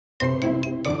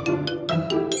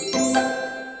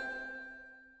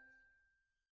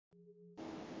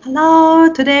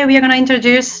Hello, today we are going to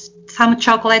introduce some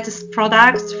chocolate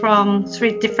products from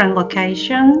 3 different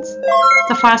locations.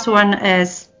 The first one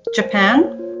is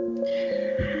Japan.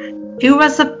 It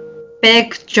was a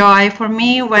big joy for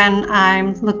me when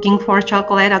I'm looking for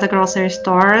chocolate at the grocery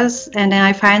stores, and then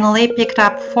I finally picked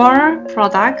up 4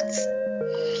 products.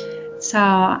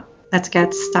 So let's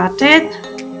get started.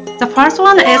 The first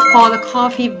one is called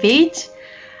Coffee Beet,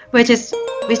 which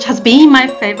has been my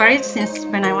favorite since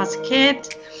when I was a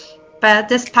kid. But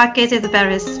this package is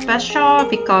very special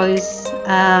because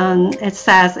it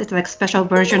says it's like special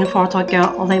version for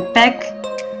Tokyo Olympic.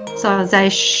 So they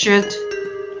should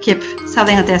keep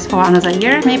selling this for another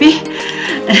year, maybe.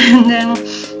 And then,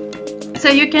 so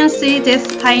you can see this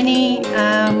tiny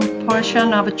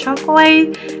portion of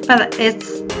chocolate, but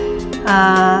it's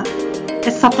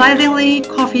surprisingly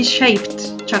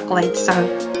coffee-shaped chocolate. So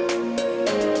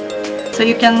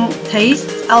you can taste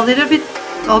a little bit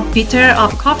of bitter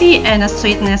of coffee and a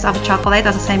sweetness of chocolate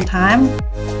at the same time.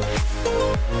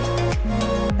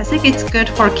 I think it's good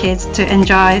for kids to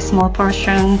enjoy small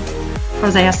portion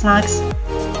for their snacks.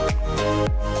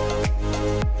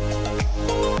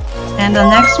 And the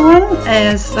next one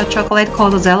is a chocolate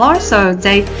called Zero. So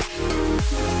they,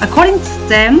 according to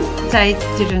them, they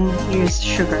didn't use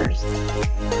sugars.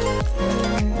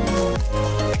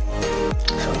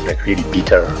 Sounds like really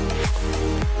bitter.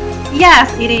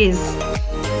 Yes, it is.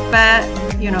 But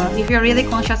you know, if you're really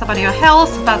conscious about your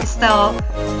health, but still,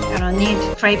 you know, need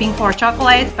craving for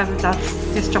chocolate, but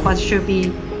this chocolate should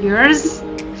be yours.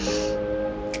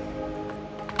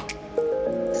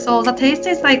 So the taste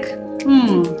is like,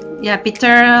 yeah,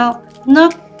 bitter,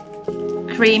 not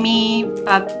creamy,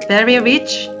 but very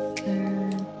rich.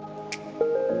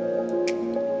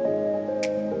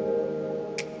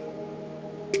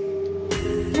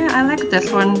 Yeah, I like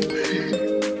this one.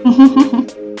 I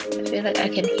feel like I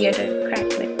can hear the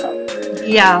crackling pop.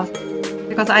 Yeah,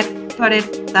 because I put it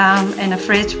in the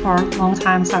fridge for a long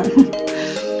time, so.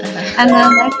 And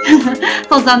then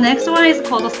so the next one is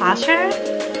called Sa-sha.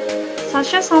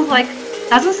 Sa-sha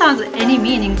doesn't sound any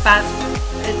meaning, but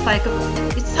it's like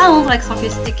it sounds like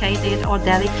sophisticated or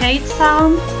delicate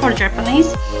sound for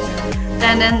Japanese.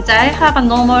 And then they have a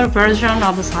normal version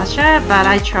of the Sa-sha, but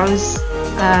I chose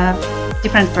a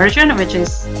different version, which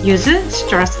is yuzu,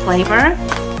 citrus flavor.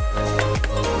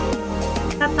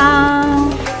 Ta-da!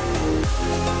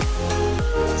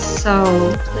 So,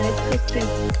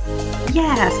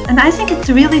 yes, and I think it's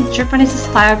really Japanese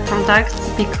style product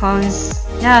because,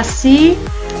 yeah, see?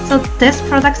 So this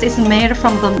product is made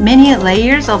from the many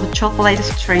layers of chocolate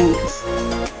strings.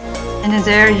 And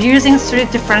they're using 3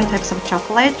 different types of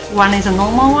chocolate. One is a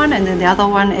normal one, and then the other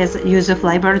one is yuzu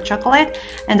flavored chocolate,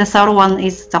 and the third one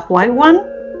is the white one.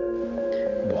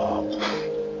 Wow.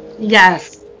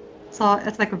 Yes. So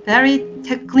it's like very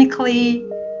technically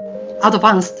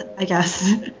advanced, I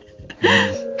guess.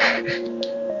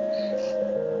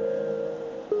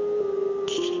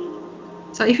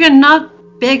 So if you're not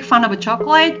big fan of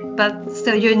chocolate, but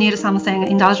still you need something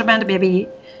indulgent, maybe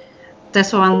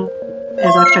this one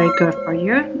is actually good for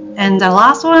you. And the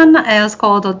last one is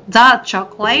called the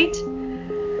chocolate.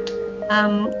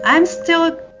 I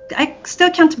still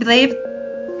can't believe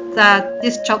that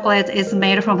this chocolate is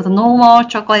made from the normal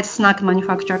chocolate snack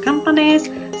manufacturer companies,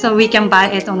 so we can buy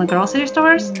it on the grocery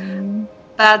stores.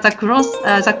 But the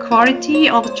quality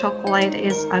of chocolate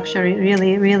is actually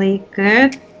really, really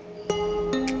good.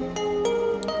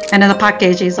 And then the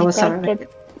package is also really good.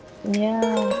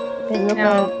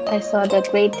 I saw the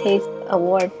Great Taste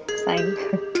Award sign.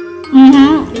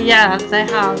 Yeah, they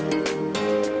have.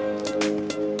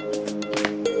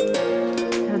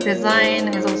 The design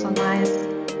is also nice.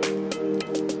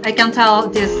 I can tell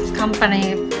this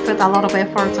company put a lot of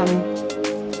effort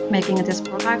on making this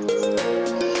product.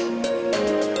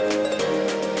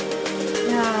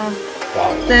 Yeah.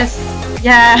 Wow. This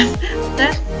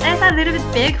is a little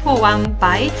bit big for one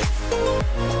bite.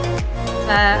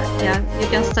 But yeah, you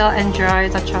can still enjoy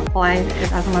the chocolate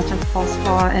as much as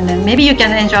possible, and then maybe you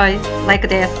can enjoy like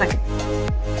this, like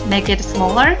make it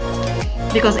smaller,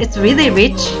 because it's really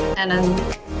rich and then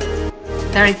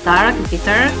very dark,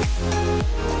 bitter.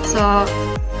 So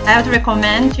I would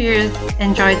recommend you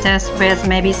enjoy this with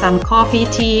maybe some coffee,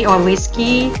 tea, or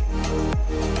whiskey.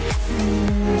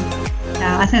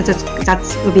 Yeah, I think that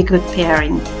would be good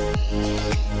pairing.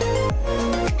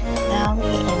 Now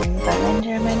we're in Berlin,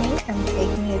 Germany. I'm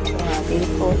taking you to a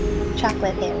beautiful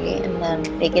chocolate area in the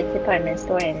biggest department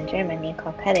store in Germany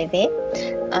called Kaffee.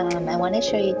 I want to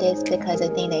show you this because I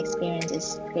think the experience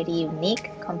is pretty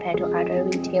unique compared to other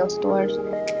retail stores.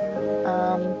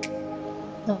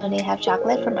 So they have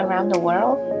chocolate from around the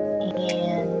world,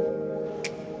 and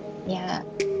yeah,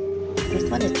 this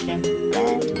one is German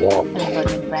brand. Wow.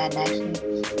 Golden brand actually.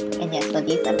 And yeah, so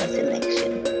these are my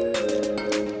selection.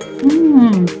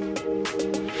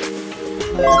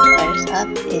 So the first up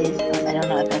is I don't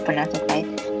know if I pronounced it right.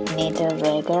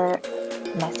 Niederegger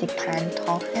Marzipan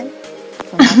toffle.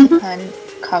 So marzipan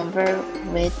covered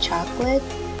with chocolate,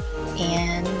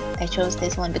 and I chose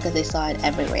this one because I saw it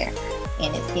everywhere,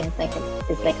 and it seems like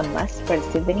it's like a must for a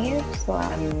souvenir. So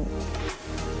I'm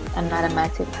not a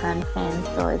marzipan fan,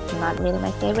 so it's not really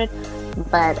my favorite,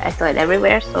 but I saw it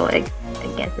everywhere, so I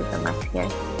guess it's a must here.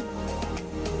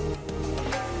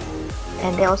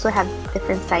 And they also have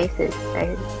different sizes.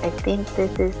 I think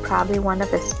this is probably one of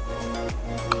the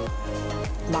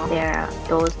small. There are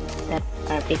those that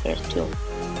are bigger too.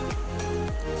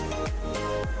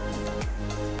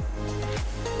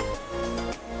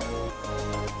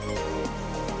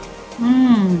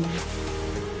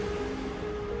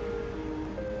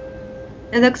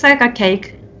 It looks like a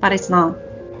cake, but it's not.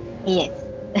 Yes.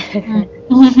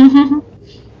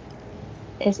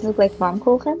 It looks like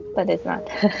Baumkuchen, but it's not.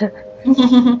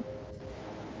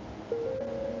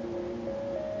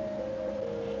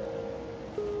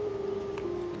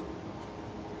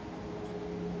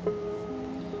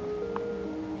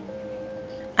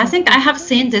 I think I have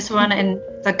seen this one in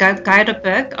the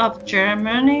guidebook of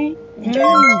Germany.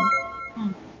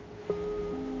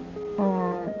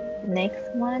 Next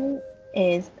one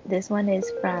is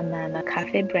from a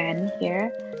coffee brand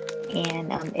here,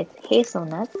 and it's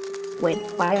hazelnuts with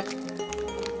white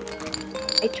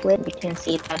chocolate. You can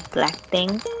see that black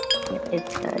thing.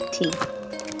 It's tea.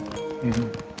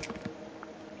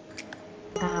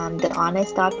 The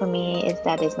honest thought for me is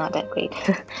that it's not that great.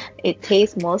 It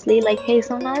tastes mostly like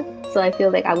hazelnut, so I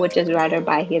feel like I would just rather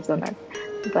buy hazelnut.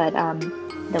 But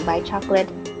the white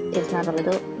chocolate is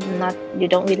you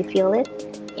don't really feel it,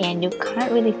 and you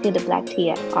can't really feel the black tea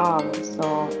at all.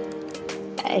 So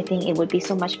I think it would be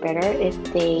so much better if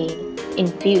they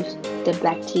infused the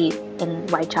black tea in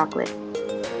white chocolate.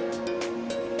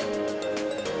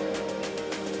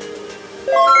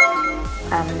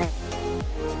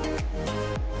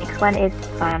 Next one is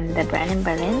from the brand in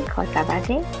Berlin called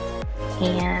Sawade,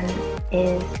 and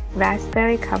is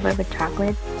raspberry covered with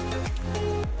chocolate.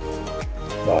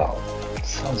 Wow,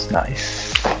 sounds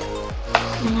nice.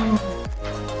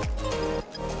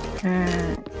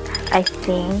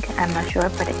 I'm not sure,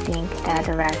 but I think that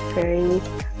the raspberries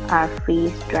are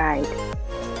freeze dried.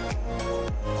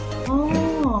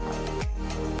 Oh.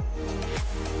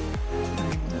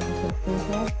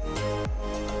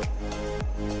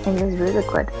 And it's really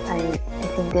good. I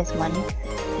think this one is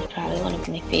probably one of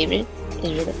my favorites. It's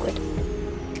really good.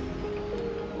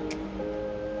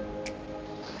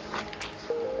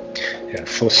 Yeah,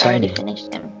 so shiny. I already finished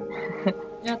them.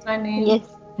 Yeah, tiny. Yes.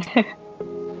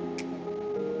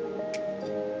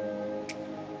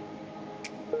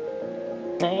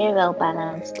 Very well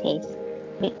balanced taste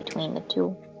between the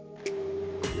two.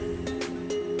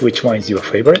 Which one is your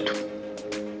favorite?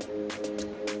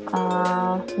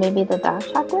 Maybe the dark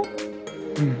chocolate.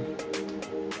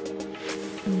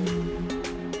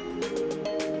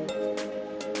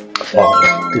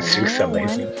 Wow, this looks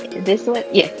amazing. This one,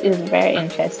 yes, is very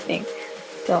interesting.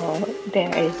 So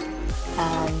there is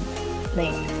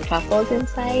like truffles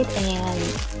inside, and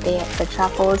the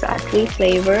truffles are 3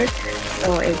 flavored.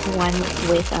 So it's one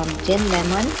with gin,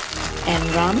 lemon, and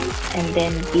rum, and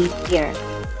then beer.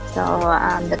 So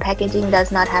the packaging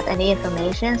does not have any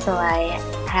information, so I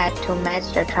had to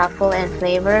match the truffle and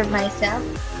flavor myself.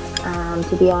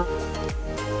 To be honest,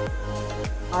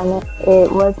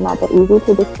 it was not that easy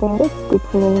to distinguish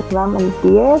between rum and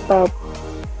beer, but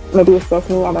maybe it's just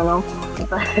me, I don't know.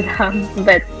 But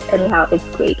anyhow, it's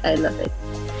great. I love it.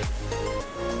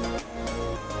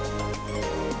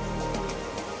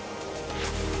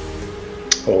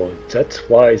 Oh, that's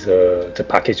why the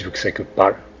package looks like a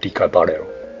liquor barrel.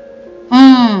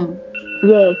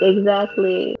 Yes,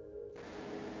 exactly.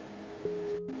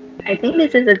 I think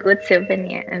this is a good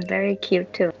souvenir and very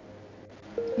cute too.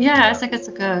 Yeah, I think it's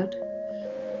good.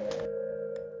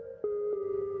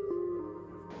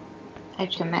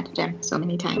 I've met them so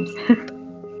many times.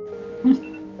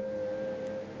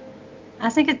 I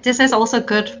think this is also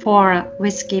good for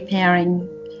whiskey pairing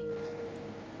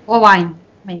or wine,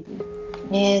 maybe.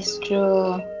 Yes,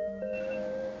 true.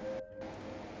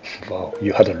 Wow,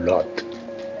 you had a lot.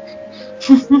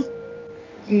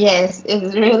 Yes,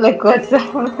 it's really good. So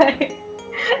like,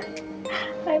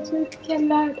 I just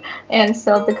cannot. And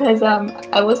so because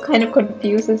I was kind of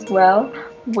confused as well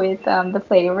with the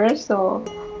flavors. So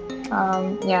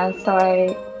yeah, so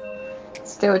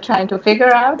still trying to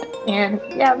figure out. And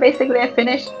yeah, basically I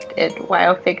finished it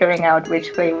while figuring out which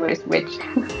flavor is which.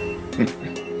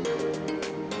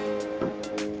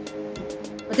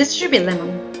 But this should be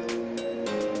lemon.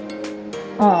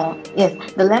 Oh, yes.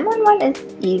 The lemon one is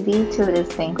easy to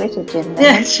distinguish a gin lemon.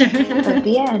 Yeah, sure. The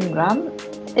beer and rum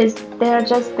they're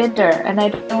just bitter, and I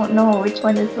don't know which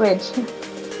one is which.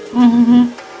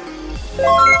 Mm-hmm.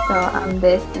 So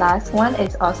this last one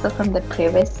is also from the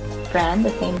previous brand,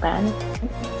 the same brand.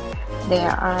 They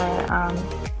are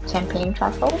champagne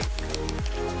truffles.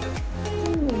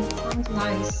 Sounds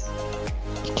nice.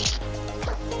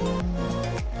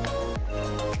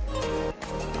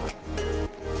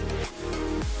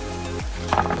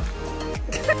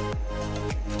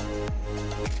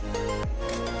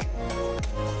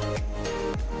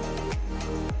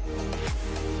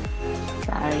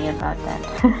 Sorry about that.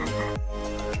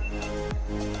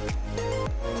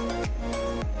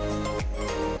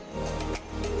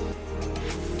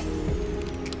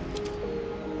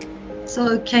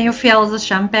 So can you feel the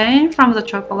champagne from the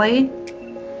chocolate?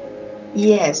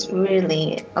 Yes,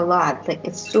 really a lot. Like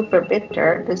it's super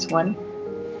bitter, this one.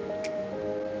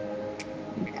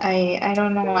 I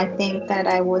don't know. I think that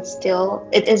I would still.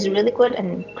 It is really good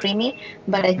and creamy,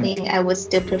 but I think I would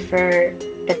still prefer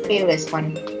the previous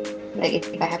one. Like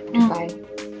if I have to buy.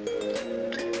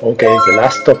 Okay, the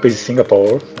last stop is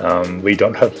Singapore.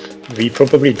 We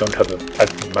probably don't have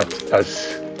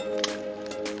as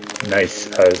nice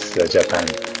as Japan,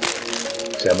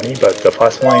 Germany, but the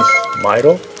first one is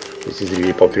Milo, which is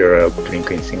really popular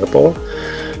drink in Singapore.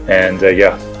 And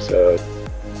yeah, the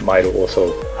Milo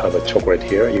also have a chocolate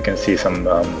here. You can see some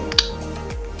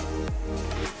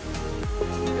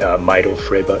Milo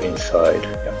flavor inside.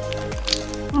 Yeah.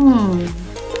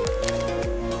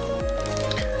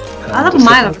 I love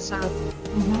Milo.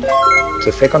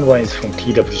 The second one is from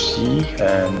TWG,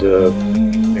 and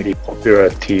very popular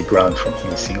tea brand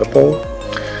in Singapore.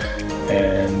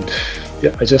 And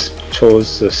yeah, I just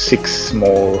chose 6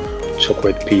 small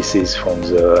chocolate pieces from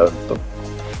the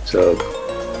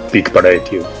big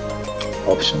variety of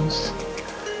options.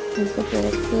 These are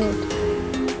very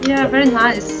good. Yeah, very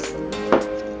nice.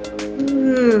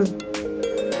 Ooh.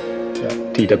 Yeah,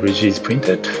 TWG is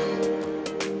printed.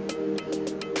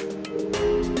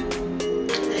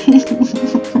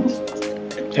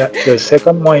 Yeah, the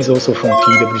second one is also from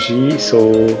TWG.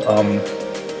 So,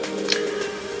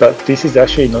 but this is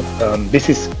actually not. This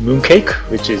is mooncake,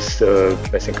 which is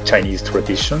I think Chinese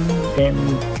tradition in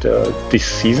this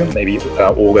season, maybe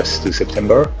August to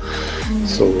September.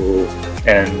 So,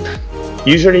 and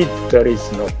usually there is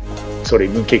no. Sorry,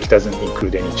 mooncake doesn't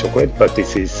include any chocolate, but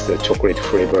this is a chocolate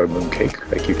flavored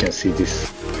mooncake. Like you can see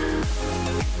this.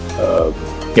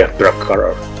 Yeah, black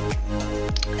color.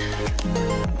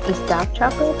 Is dark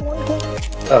chocolate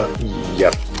mooncake?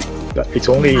 Yeah, but it's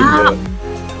only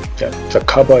the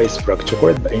cover is black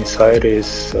chocolate, but inside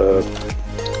is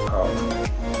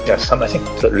yeah, some I think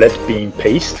the red bean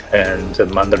paste and the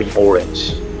mandarin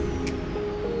orange.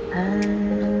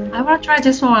 I want to try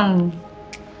this one.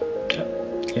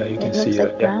 Yeah, you can It see looks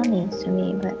like yeah. brownies to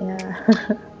me, but yeah.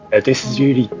 Yeah, this is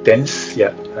really dense.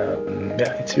 Yeah,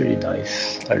 yeah, it's really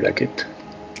nice. I like it.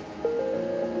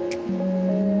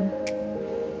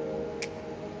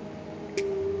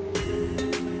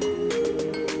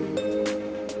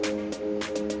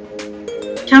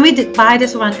 Can we buy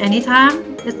this one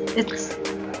anytime? It's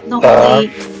not really.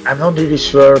 I'm not really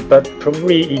sure, but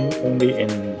probably only in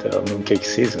the mooncake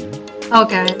season.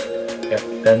 Okay. Yeah,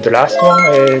 and the last one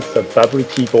is a bubble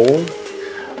tea bowl.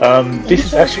 This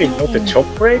is actually not the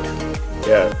chocolate.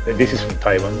 Yeah, this is from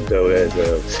Taiwan,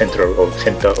 the center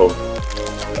of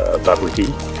bubble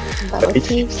tea. But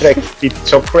it's like it's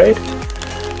chocolate,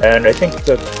 and I think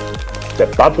the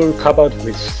bubble covered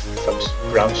with some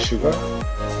brown sugar.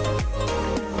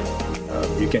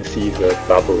 You can see the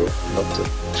bubble, not the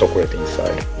chocolate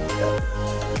inside. Yeah.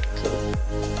 So.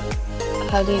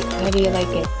 How do you like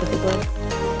it? Is it good?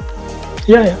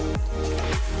 Yeah, yeah.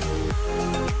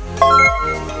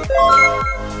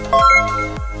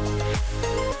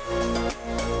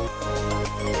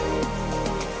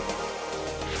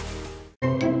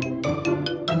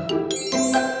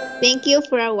 Thank you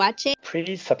for watching.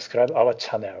 Please subscribe our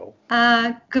channel.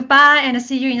 Goodbye and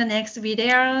see you in the next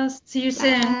video. See you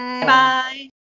soon. Bye. Bye.